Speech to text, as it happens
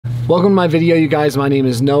Welcome to my video, you guys. My name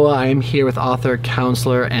is Noah. I am here with author,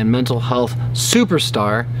 counselor, and mental health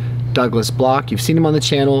superstar, Douglas Block. You've seen him on the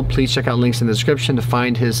channel. Please check out links in the description to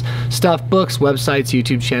find his stuff, books, websites,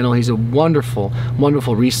 YouTube channel. He's a wonderful,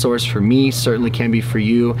 wonderful resource for me, certainly can be for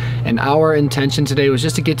you. And our intention today was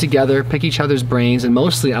just to get together, pick each other's brains, and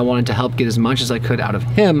mostly I wanted to help get as much as I could out of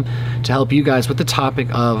him to help you guys with the topic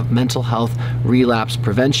of mental health relapse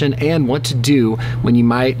prevention and what to do when you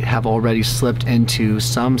might have already slipped into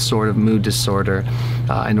some sort of mood disorder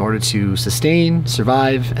in order to sustain,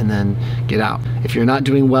 survive, and then get out. If you're not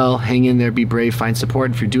doing well, hang in there, be brave, find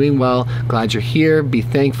support. If you're doing well, glad you're here, be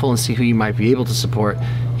thankful and see who you might be able to support.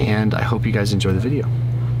 And I hope you guys enjoy the video.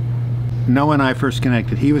 Noah and I first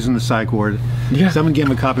connected. He was in the psych ward. Yeah. Someone gave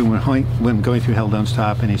him a copy when going through Hell Don't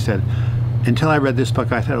Stop, and he said, until I read this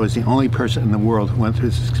book, I thought I was the only person in the world who went through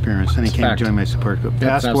this experience. And he came to join my support group.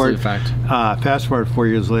 Fast forward 4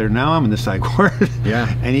 years later, now I'm in the psych ward.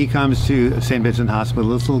 Yeah. And he comes to St. Vincent Hospital,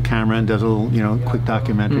 this little camera, and does a little, quick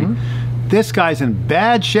documentary. This guy's in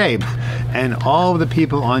bad shape, and all of the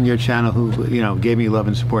people on your channel who gave me love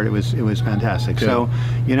and support, it was fantastic. Good. So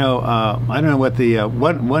I don't know what the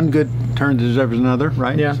one good turn deserves another,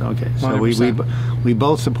 right? Yeah. So, okay. 100%. So we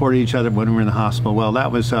both supported each other when we were in the hospital. Well,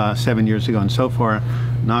 that was 7 years ago, and so far,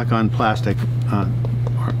 knock on plastic,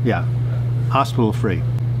 hospital free.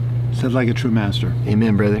 Said like a true master.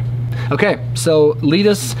 Amen, brother. Okay, so lead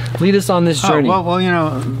us on this journey.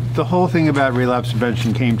 Well, the whole thing about relapse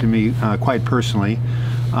prevention came to me quite personally.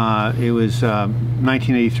 It was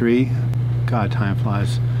 1983. God, time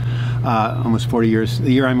flies. Almost 40 years.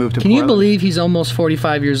 The year I moved to Portland. Can you believe he's almost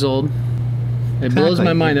 45 years old? It blows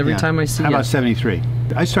my mind every time I see it. How about 73?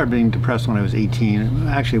 I started being depressed when I was 18,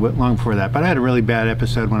 actually long before that, but I had a really bad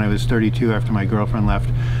episode when I was 32 after my girlfriend left.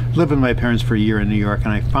 Lived with my parents for a year in New York, and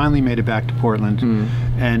I finally made it back to Portland,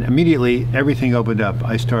 and immediately everything opened up.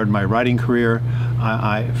 I started my writing career.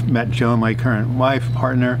 I met Joe, my current wife,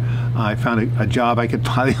 partner. I found a job I could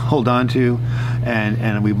finally hold on to,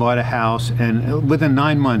 and we bought a house, and within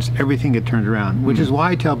 9 months, everything had turned around, which is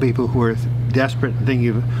why I tell people who are desperate and thinking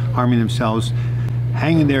of harming themselves,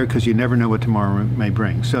 hang in there, because you never know what tomorrow may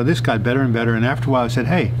bring. So this got better and better, and after a while I said,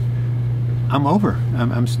 hey, I'm over.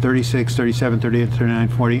 I'm 36, 37, 38, 39,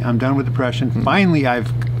 40. I'm done with depression. Finally,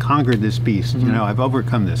 I've conquered this beast. I've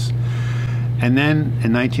overcome this. And then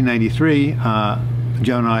in 1993,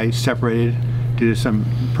 Joe and I separated due to some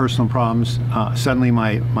personal problems. Suddenly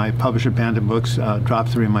my publisher banned books, dropped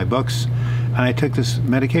 3 of my books, and I took this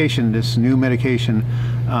medication, this new medication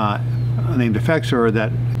named Effexor,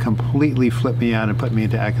 that completely flipped me out and put me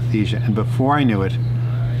into akathisia. And before I knew it,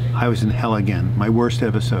 I was in hell again, my worst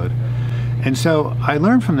episode. And so I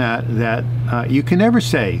learned from that you can never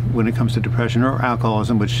say, when it comes to depression or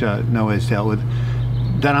alcoholism, which Noah has dealt with,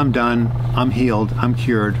 that I'm done, I'm healed, I'm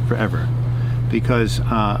cured forever. Because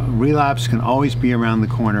relapse can always be around the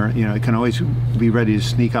corner. It can always be ready to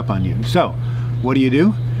sneak up on you. So what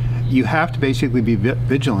do? You have to basically be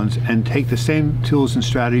vigilant and take the same tools and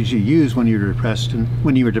strategies you use when you're depressed, and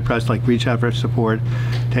when you were depressed, like reach out for support,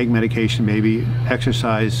 take medication, maybe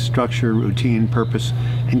exercise, structure, routine, purpose,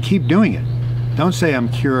 and keep doing it. Don't say I'm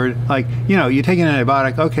cured. Like, you take an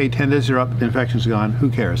antibiotic, okay, 10 days are up, the infection's gone, who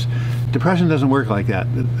cares? Depression doesn't work like that.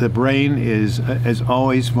 The brain is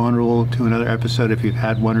always vulnerable to another episode if you've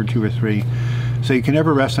had 1 or 2 or 3. So you can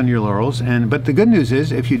never rest on your laurels. But the good news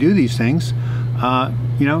is, if you do these things,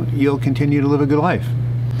 you'll continue to live a good life.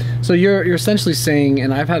 So you're essentially saying,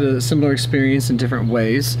 and I've had a similar experience in different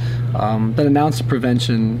ways, that an ounce of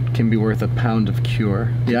prevention can be worth a pound of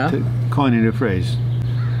cure. Yeah? To coin a new phrase.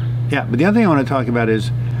 Yeah, but the other thing I want to talk about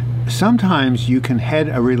is sometimes you can head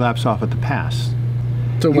a relapse off at the pass.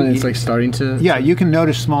 So when it's like starting to... Yeah, you can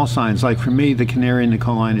notice small signs. Like for me, the canary in the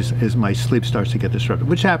coal mine is my sleep starts to get disrupted,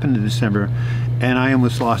 which happened in December, and I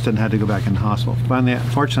almost lost it and had to go back in the hospital. Finally,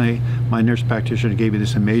 fortunately, my nurse practitioner gave me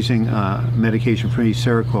this amazing medication for me,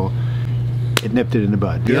 Seroquel. It nipped it in the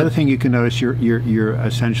bud. The other thing you can notice, you're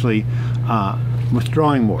essentially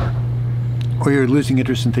withdrawing more, or you're losing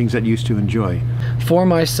interest in things that you used to enjoy. For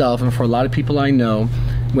myself and for a lot of people I know,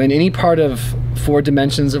 when any part of 4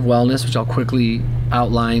 dimensions of wellness, which I'll quickly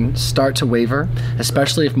outline, start to waver,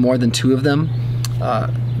 especially if more than 2 of them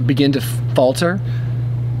begin to falter,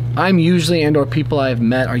 I'm usually, and or people I have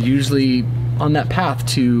met are usually on that path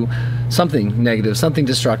to something negative, something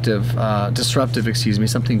disruptive, excuse me,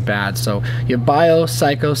 something bad. So you have bio,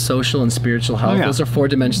 psycho, social, and spiritual health. Those are 4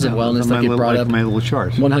 dimensions of wellness that get brought up. My little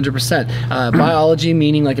chart. 100%. Biology,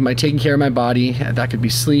 meaning like, am I taking care of my body? That could be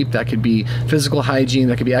sleep, that could be physical hygiene,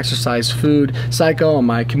 that could be exercise, food. Psycho,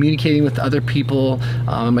 am I communicating with other people?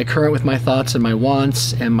 Am I current with my thoughts and my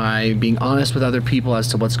wants? Am I being honest with other people as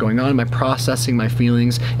to what's going on? Am I processing my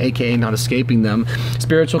feelings, aka not escaping them?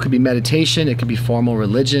 Spiritual could be meditation, it could be formal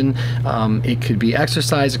religion, it could be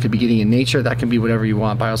exercise, it could be getting in nature, that can be whatever you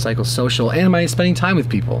want. Biopsycho, social, and am I spending time with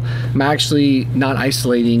people? Am I actually not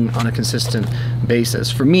isolating on a consistent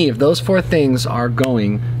basis? For me, if those 4 things are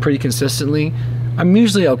going pretty consistently, I'm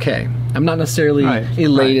usually okay. I'm not necessarily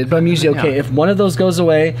elated, but I'm usually okay. If one of those goes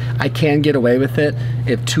away, I can get away with it.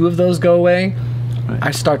 If 2 of those go away,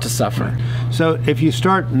 I start to suffer. So if you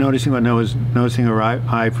start noticing what Noah's noticing, or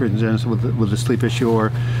I, for instance, with the sleep issue,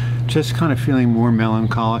 or just kind of feeling more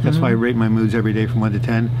melancholic, that's why I rate my moods every day from 1 to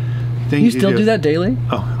 10. You still do that daily?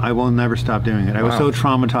 Oh, I will never stop doing it. I was so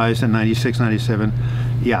traumatized in 96, 97.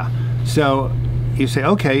 Yeah. So you say,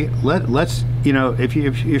 okay, let's, you know, if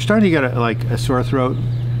you're starting to get a sore throat,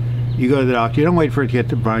 you go to the doctor. You don't wait for it to get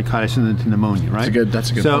to bronchitis and then to pneumonia, right? That's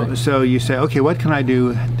a good point. So you say, okay, what can I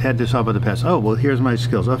do to head this off of the past? Oh, well, here's my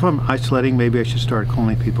skills. If I'm isolating, maybe I should start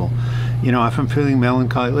calling people. You know, if I'm feeling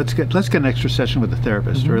melancholy, let's get an extra session with a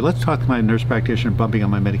therapist, or let's talk to my nurse practitioner bumping on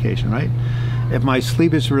my medication, right? If my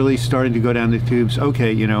sleep is really starting to go down the tubes,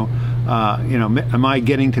 okay, am I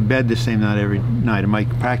getting to bed the same night every night? Am I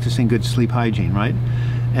practicing good sleep hygiene, right?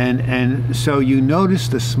 And so you notice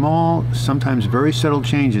the small, sometimes very subtle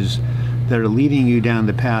changes that are leading you down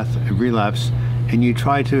the path of relapse, and you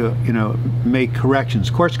try to, make corrections,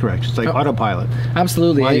 course corrections, like autopilot.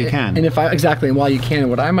 Absolutely. While you can. And while you can. And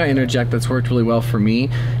what I might interject that's worked really well for me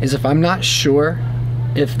is, if I'm not sure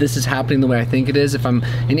if this is happening the way I think it is, if I'm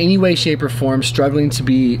in any way, shape, or form struggling to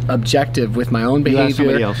be objective with my own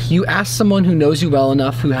behavior, you ask someone who knows you well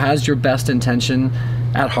enough, who has your best intention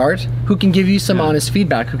at heart, who can give you some honest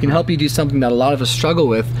feedback, who can help you do something that a lot of us struggle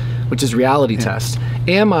with, which is reality test.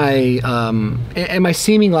 Am I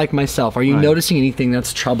seeming like myself? Are you noticing anything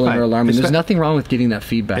that's troubling or alarming? There's nothing wrong with getting that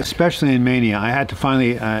feedback. Especially in mania. I had to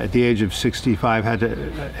finally, at the age of 65, had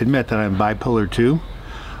to admit that I'm bipolar 2.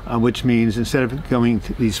 Which means, instead of going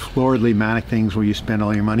to these floridly manic things where you spend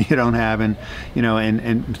all your money you don't have, and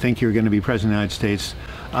and think you're going to be president of the United States.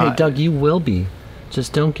 Hey, Doug, you will be.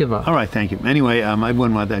 Just don't give up. All right, thank you. Anyway, I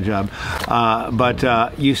wouldn't want that job.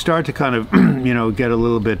 But you start to kind of, get a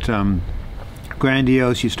little bit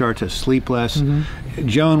grandiose. You start to sleep less.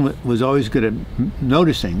 Joan was always good at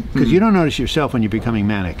noticing, because you don't notice yourself when you're becoming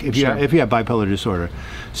manic. If you have bipolar disorder,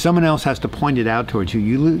 someone else has to point it out towards you.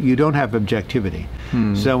 You don't have objectivity.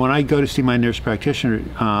 So when I go to see my nurse practitioner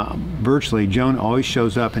virtually, Joan always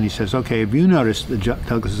shows up and he says, "Okay, have you noticed that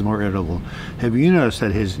Douglas is more irritable? Have you noticed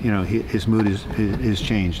that his mood is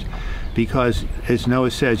changed?" Because, as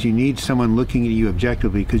Noah says, you need someone looking at you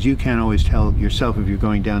objectively, because you can't always tell yourself if you're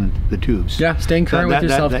going down the tubes. Yeah, staying current with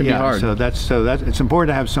yourself can be hard. So it's important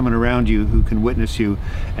to have someone around you who can witness you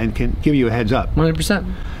and can give you a heads up. 100%.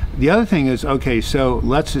 The other thing is, okay, so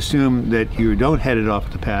let's assume that you don't head it off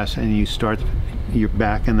at the pass and you're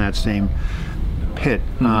back in that same pit.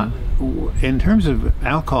 In terms of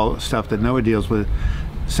alcohol stuff that Noah deals with,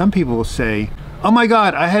 some people will say, "Oh my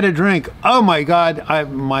God, I had a drink. Oh my God,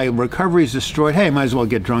 my recovery is destroyed. Hey, might as well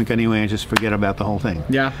get drunk anyway and just forget about the whole thing."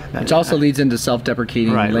 Yeah, which also leads into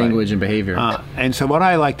self-deprecating language and behavior. And so what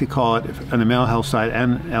I like to call it, on the mental health side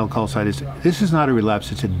and alcohol side, is this is not a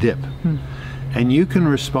relapse, it's a dip. And you can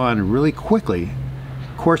respond really quickly.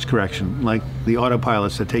 Course correction, like the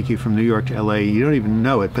autopilots that take you from New York to LA, you don't even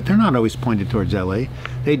know it, but they're not always pointed towards LA.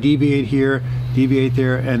 They deviate here, deviate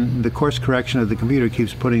there, and the course correction of the computer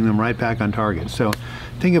keeps putting them right back on target. So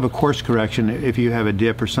think of a course correction if you have a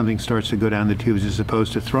dip or something starts to go down the tubes, as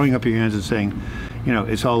opposed to throwing up your hands and saying,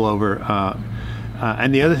 it's all over.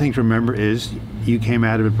 And the other thing to remember is, you came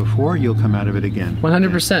out of it before, you'll come out of it again.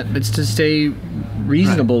 100%. It's to stay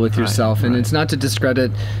reasonable with yourself, and it's not to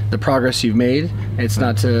discredit the progress you've made. It's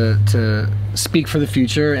not to speak for the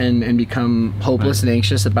future and become hopeless and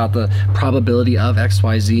anxious about the probability of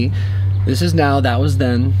XYZ. This is now, that was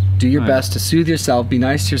then. Do your best to soothe yourself, be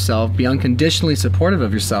nice to yourself, be unconditionally supportive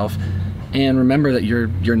of yourself, and remember that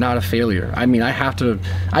you're not a failure. I mean,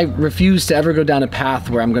 I refuse to ever go down a path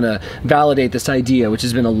where I'm gonna validate this idea, which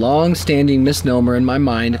has been a long-standing misnomer in my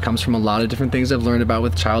mind. It comes from a lot of different things I've learned about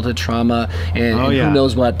with childhood trauma and who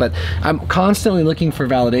knows what, but I'm constantly looking for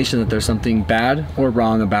validation that there's something bad or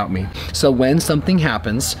wrong about me. So when something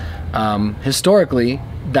happens, historically,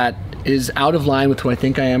 that is out of line with who I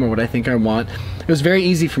think I am or what I think I want, it was very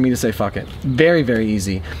easy for me to say fuck it. Very, very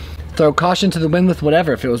easy. Throw caution to the wind with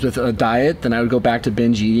whatever. If it was with a diet, then I would go back to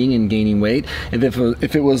binge eating and gaining weight.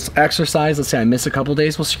 If it was exercise, let's say I miss a couple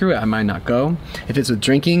days, well, screw it, I might not go. If it's with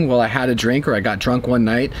drinking, well, I had a drink or I got drunk one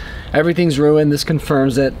night, everything's ruined, this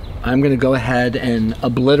confirms it, I'm going to go ahead and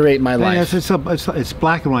obliterate my life. Yes, it's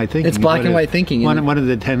black and white thinking. It's black and white thinking. One of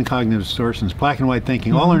the 10 cognitive distortions, black and white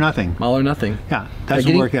thinking, all or nothing. All or nothing. Yeah,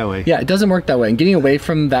 doesn't work that way. Yeah, it doesn't work that way. And getting away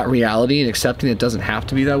from that reality and accepting it doesn't have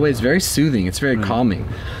to be that way is very soothing. It's very calming.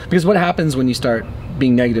 Because what happens when you start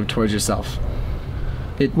being negative towards yourself?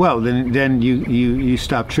 Well, then you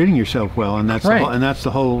stop treating yourself well, and that's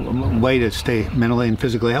the whole way to stay mentally and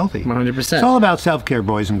physically healthy. 100%. It's all about self-care,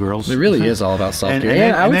 boys and girls. It really is all about self-care.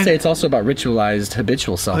 And I would say it's also about ritualized,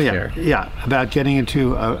 habitual self-care. Yeah, about getting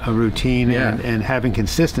into a routine and having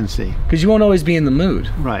consistency. Because you won't always be in the mood.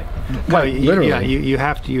 Right. Literally. Yeah, you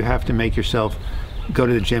have to make yourself go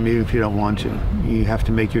to the gym even if you don't want to. You have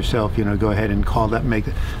to make yourself, go ahead and call that.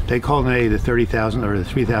 They call it the 30,000 or the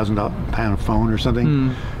 3,000 pound phone or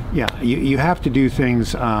something. Yeah, you have to do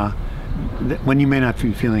things when you may not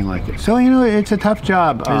be feeling like it. So it's a tough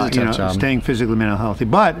job. Staying physically mental healthy,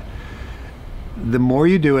 but the more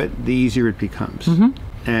you do it, the easier it becomes.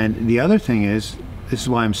 And the other thing is, this is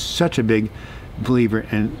why I'm such a big believer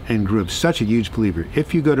in groups, such a huge believer.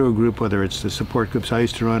 If you go to a group, whether it's the support groups I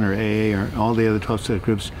used to run or AA or all the other 12-step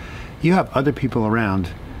groups, you have other people around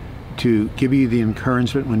to give you the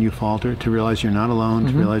encouragement when you falter, to realize you're not alone,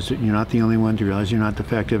 to realize that you're not the only one, to realize you're not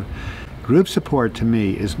defective. Group support to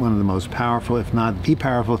me is one of the most powerful, if not the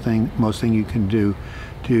powerful most thing you can do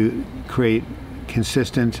to create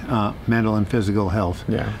consistent mental and physical health.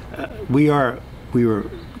 Yeah. We were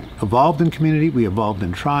evolved in community, we evolved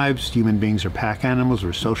in tribes. Human beings are pack animals,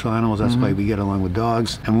 we're social animals, that's why we get along with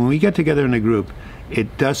dogs. And when we get together in a group,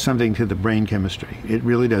 it does something to the brain chemistry. It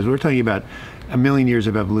really does. We're talking about a million years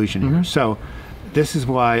of evolution here. So this is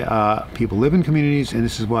why people live in communities, and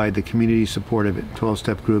this is why the community supportive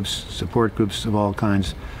 12-step groups, support groups of all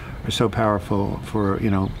kinds, are so powerful for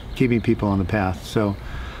keeping people on the path. So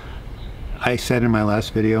I said in my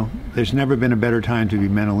last video, there's never been a better time to be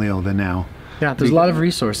mentally ill than now. Yeah, there's a lot of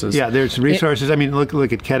resources. Yeah, there's resources. I mean,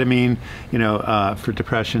 look at ketamine, for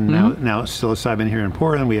depression. Now psilocybin here in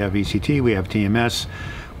Portland. We have ECT. We have TMS.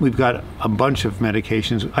 We've got a bunch of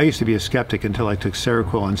medications. I used to be a skeptic until I took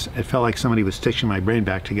Seroquel, and it felt like somebody was stitching my brain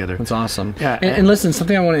back together. That's awesome. Yeah, and listen,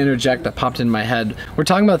 something I want to interject that popped in my head. We're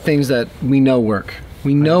talking about things that we know work.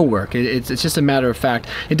 We know work. It's just a matter of fact.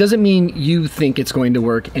 It doesn't mean you think it's going to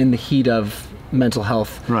work in the heat of mental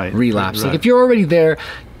health relapse. Like if you're already there,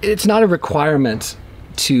 it's not a requirement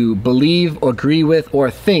to believe or agree with or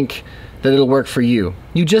think that it'll work for you.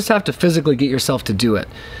 You just have to physically get yourself to do it.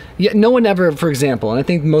 Yet no one ever, for example, and I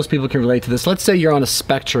think most people can relate to this, let's say you're on a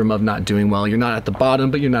spectrum of not doing well. You're not at the bottom,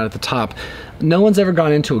 but you're not at the top. No one's ever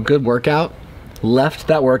gone into a good workout, left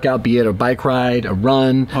that workout, be it a bike ride, a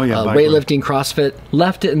run, weightlifting, CrossFit,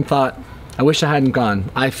 left it and thought, I wish I hadn't gone.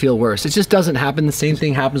 I feel worse. It just doesn't happen. The same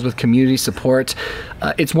thing happens with community support.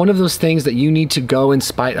 It's one of those things that you need to go in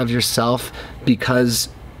spite of yourself because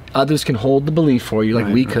others can hold the belief for you,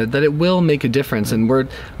 like we could, that it will make a difference. And we're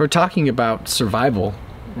talking about survival.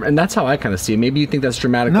 And that's how I kind of see it. Maybe you think that's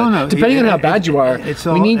dramatic. No. Depending on how bad you are,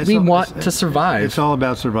 we want to survive. It's all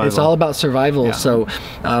about survival. It's all about survival. Yeah. So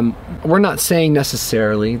we're not saying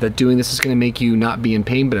necessarily that doing this is going to make you not be in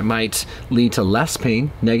pain, but it might lead to less pain,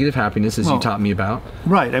 negative happiness, as you taught me about.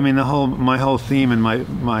 Right. I mean, my whole theme in my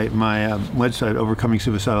website, Overcoming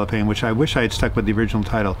Suicidal Pain, which I wish I had stuck with the original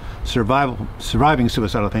title, Surviving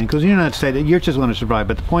Suicidal Pain, because you're not saying that you just want to survive.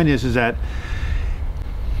 But the point is that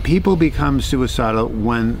people become suicidal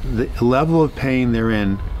when the level of pain they're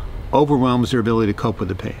in overwhelms their ability to cope with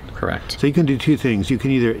the pain. Correct. So you can do two things. You can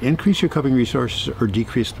either increase your coping resources or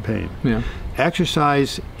decrease the pain. Yeah.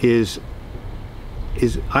 Exercise is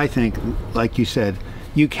I think, like you said,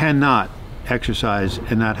 you cannot exercise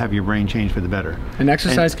and not have your brain change for the better. And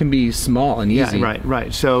exercise can be small and easy. Yeah,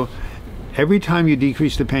 right. So every time you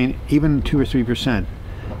decrease the pain, even 2 or 3%,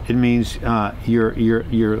 it means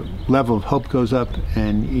your level of hope goes up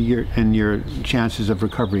and your chances of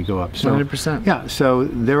recovery go up. So 100%. Yeah. So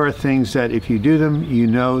there are things that if you do them,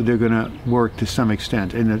 they're going to work to some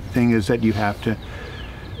extent. And the thing is that you have to.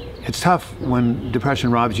 It's tough when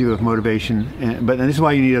depression robs you of motivation, but this is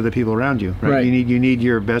why you need other people around you. Right. You need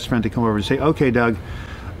your best friend to come over and say, "Okay, Doug,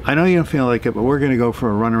 I know you don't feel like it, but we're going to go for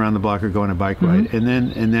a run around the block or go on a bike ride." And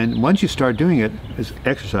then once you start doing it as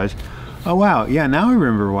exercise. Oh wow, yeah, now I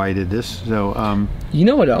remember why I did this. So you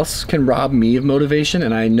know what else can rob me of motivation?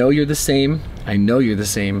 And I know you're the same.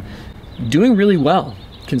 Doing really well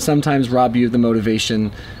can sometimes rob you of the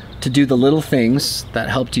motivation to do the little things that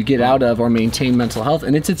helped you get out of or maintain mental health,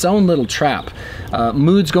 and it's its own little trap.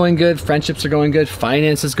 Mood's going good, friendships are going good,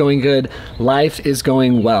 finances going good, life is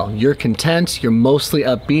going well. You're content, you're mostly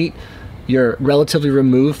upbeat, you're relatively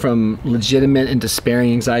removed from legitimate and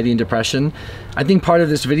despairing anxiety and depression. I think part of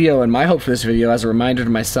this video, and my hope for this video, as a reminder to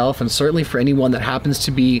myself, and certainly for anyone that happens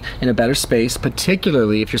to be in a better space,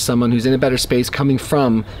 particularly if you're someone who's in a better space coming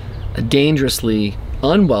from a dangerously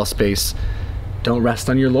unwell space, don't rest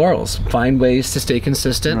on your laurels. Find ways to stay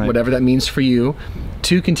consistent, whatever that means for you,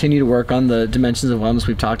 to continue to work on the dimensions of wellness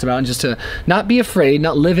we've talked about, and just to not be afraid,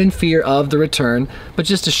 not live in fear of the return, but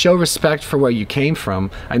just to show respect for where you came from.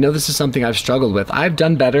 I know this is something I've struggled with. I've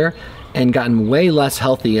done better and gotten way less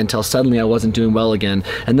healthy until suddenly I wasn't doing well again,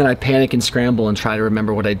 and then I panic and scramble and try to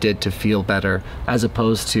remember what I did to feel better, as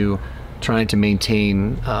opposed to trying to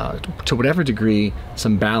maintain, to whatever degree,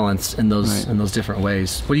 some balance in those different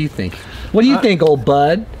ways. What do you think? What do you think, old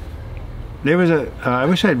bud? There was I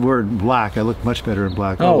wish I'd worn black. I look much better in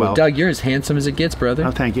black. Oh, well. Doug, you're as handsome as it gets, brother.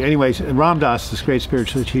 Oh, thank you. Anyways, Ram Dass, this great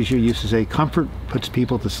spiritual teacher, used to say, comfort puts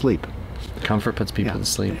people to sleep. Comfort puts people to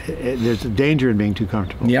sleep. There's a danger in being too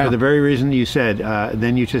comfortable. Yeah. For the very reason you said,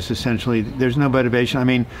 then you just essentially, there's no motivation. I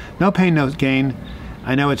mean, no pain, no gain.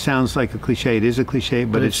 I know it sounds like a cliche. It is a cliche,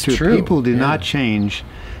 but it's true. People do not change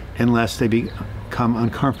unless they become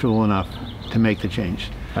uncomfortable enough to make the change.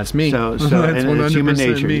 That's me. So and it's human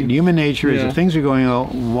nature. Human nature is, if things are going well,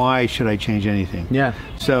 why should I change anything? Yeah.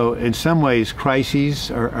 So in some ways, crises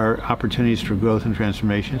are opportunities for growth and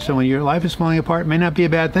transformation. So when your life is falling apart, it may not be a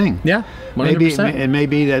bad thing. Yeah, 100%. It may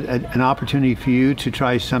be that an opportunity for you to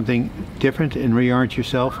try something different and reorient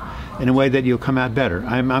yourself in a way that you'll come out better.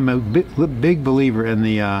 I'm a big believer in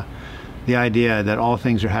the idea that all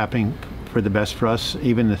things are happening for the best for us,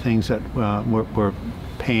 even the things that were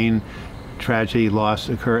pain, tragedy, loss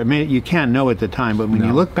occur. I mean, you can't know at the time, but when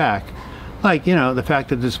you look back, like, you know, the fact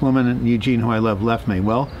that this woman in Eugene, who I love, left me.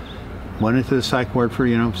 Well, went into the psych ward for,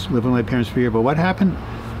 living with my parents for a year. But what happened?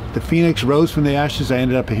 The phoenix rose from the ashes. I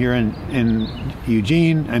ended up here in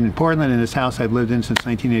Eugene. I'm in Portland, in this house I've lived in since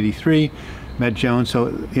 1983. Met Joan. So,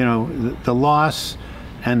 the loss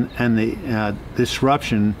and the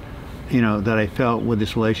disruption, that I felt with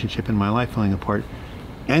this relationship in my life falling apart,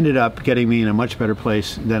 ended up getting me in a much better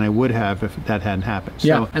place than I would have if that hadn't happened.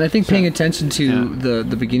 Yeah, and I think paying attention to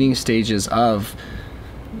the beginning stages of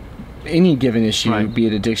any given issue, be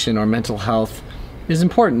it addiction or mental health, is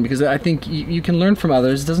important, because I think you can learn from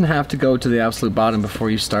others. It doesn't have to go to the absolute bottom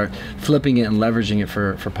before you start flipping it and leveraging it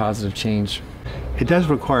for positive change. It does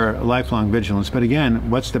require lifelong vigilance, but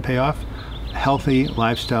again, what's the payoff? Healthy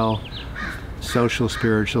lifestyle, social,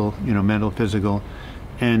 spiritual, mental, physical.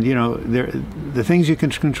 And the things you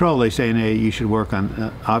can control, they say in AA, you should work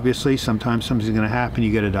on. Obviously, sometimes something's going to happen.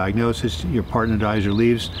 You get a diagnosis, your partner dies or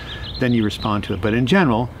leaves, then you respond to it. But in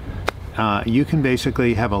general, you can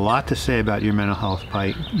basically have a lot to say about your mental health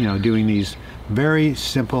by doing these very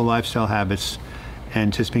simple lifestyle habits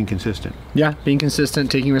and just being consistent. Yeah, being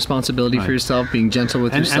consistent, taking responsibility for yourself, being gentle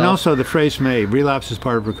with yourself. And also the phrase "may," relapse is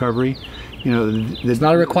part of recovery. It's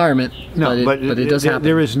not a requirement. No, but it does happen.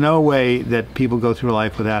 There is no way that people go through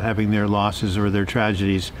life without having their losses or their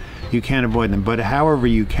tragedies. You can't avoid them. But however,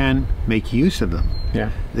 you can make use of them.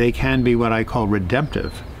 Yeah. They can be what I call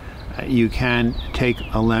redemptive. You can take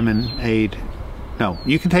a lemonade. No,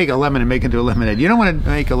 you can take a lemon and make it into a lemonade. You don't want to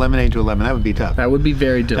make a lemonade into a lemon. That would be tough. That would be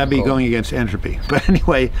very difficult. That'd be going against entropy. But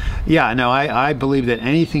anyway, yeah, no, I believe that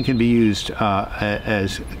anything can be used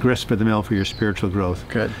as grist for the mill for your spiritual growth.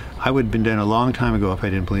 Good. I would have been done a long time ago if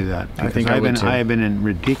I didn't believe that. I think I have been in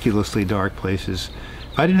ridiculously dark places.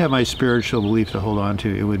 If I didn't have my spiritual belief to hold on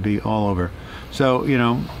to, it would be all over. So,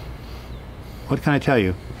 what can I tell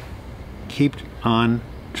you? Keep on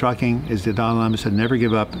trucking, as the Dalai Lama said, never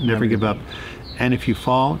give up, never give up. And if you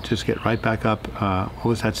fall, just get right back up. What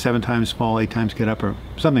was that? 7 times fall, 8 times get up, or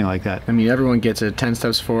something like that. I mean, everyone gets a 10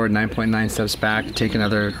 steps forward, 9.9 steps back, take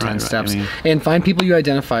another 10 steps. And find people you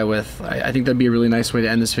identify with. I think that'd be a really nice way to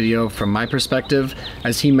end this video from my perspective.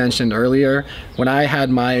 As he mentioned earlier, when I had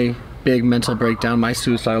my big mental breakdown, my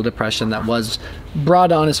suicidal depression that was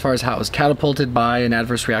brought on as far as how it was catapulted by an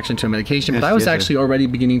adverse reaction to a medication, but I was actually already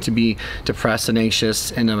beginning to be depressed and anxious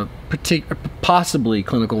in a possibly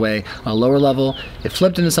clinical way on a lower level. It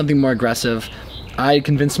flipped into something more aggressive. I had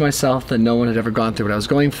convinced myself that no one had ever gone through what I was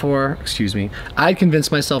going for. Excuse me. I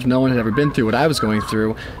convinced myself no one had ever been through what I was going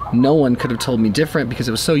through. No one could have told me different because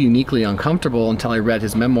it was so uniquely uncomfortable until I read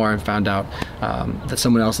his memoir and found out that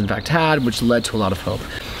someone else in fact had, which led to a lot of hope.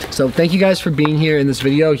 So thank you guys for being here in this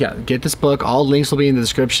video. Yeah, get this book. All links will be in the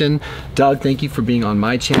description. Doug, thank you for being on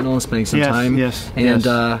my channel and spending some time. Yes. And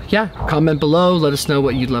yeah, comment below. Let us know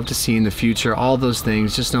what you'd love to see in the future. All those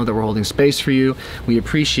things. Just know that we're holding space for you. We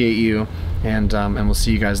appreciate you. And we'll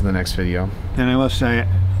see you guys in the next video. And I must say,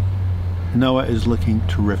 Noah is looking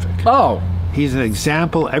terrific. Oh! He's an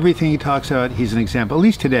example. Everything he talks about, he's an example. At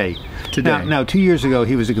least today. Now 2 years ago,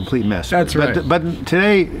 he was a complete mess. That's right. But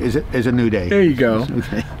today is a new day. There you go.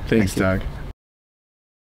 Okay. Thanks, Doug.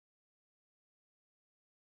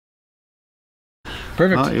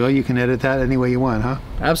 Perfect. Well, you can edit that any way you want, huh?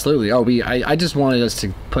 Absolutely. Oh, I just wanted us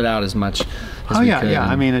to put out as much as we could. Yeah.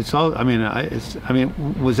 I mean, it's all. I mean,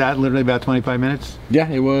 was that literally about 25 minutes? Yeah,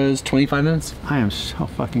 it was 25 minutes. I am so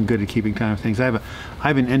fucking good at keeping time of things. I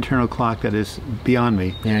have an internal clock that is beyond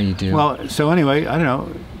me. Yeah, you do. Well, so anyway, I don't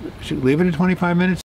know. Should we leave it at 25 minutes?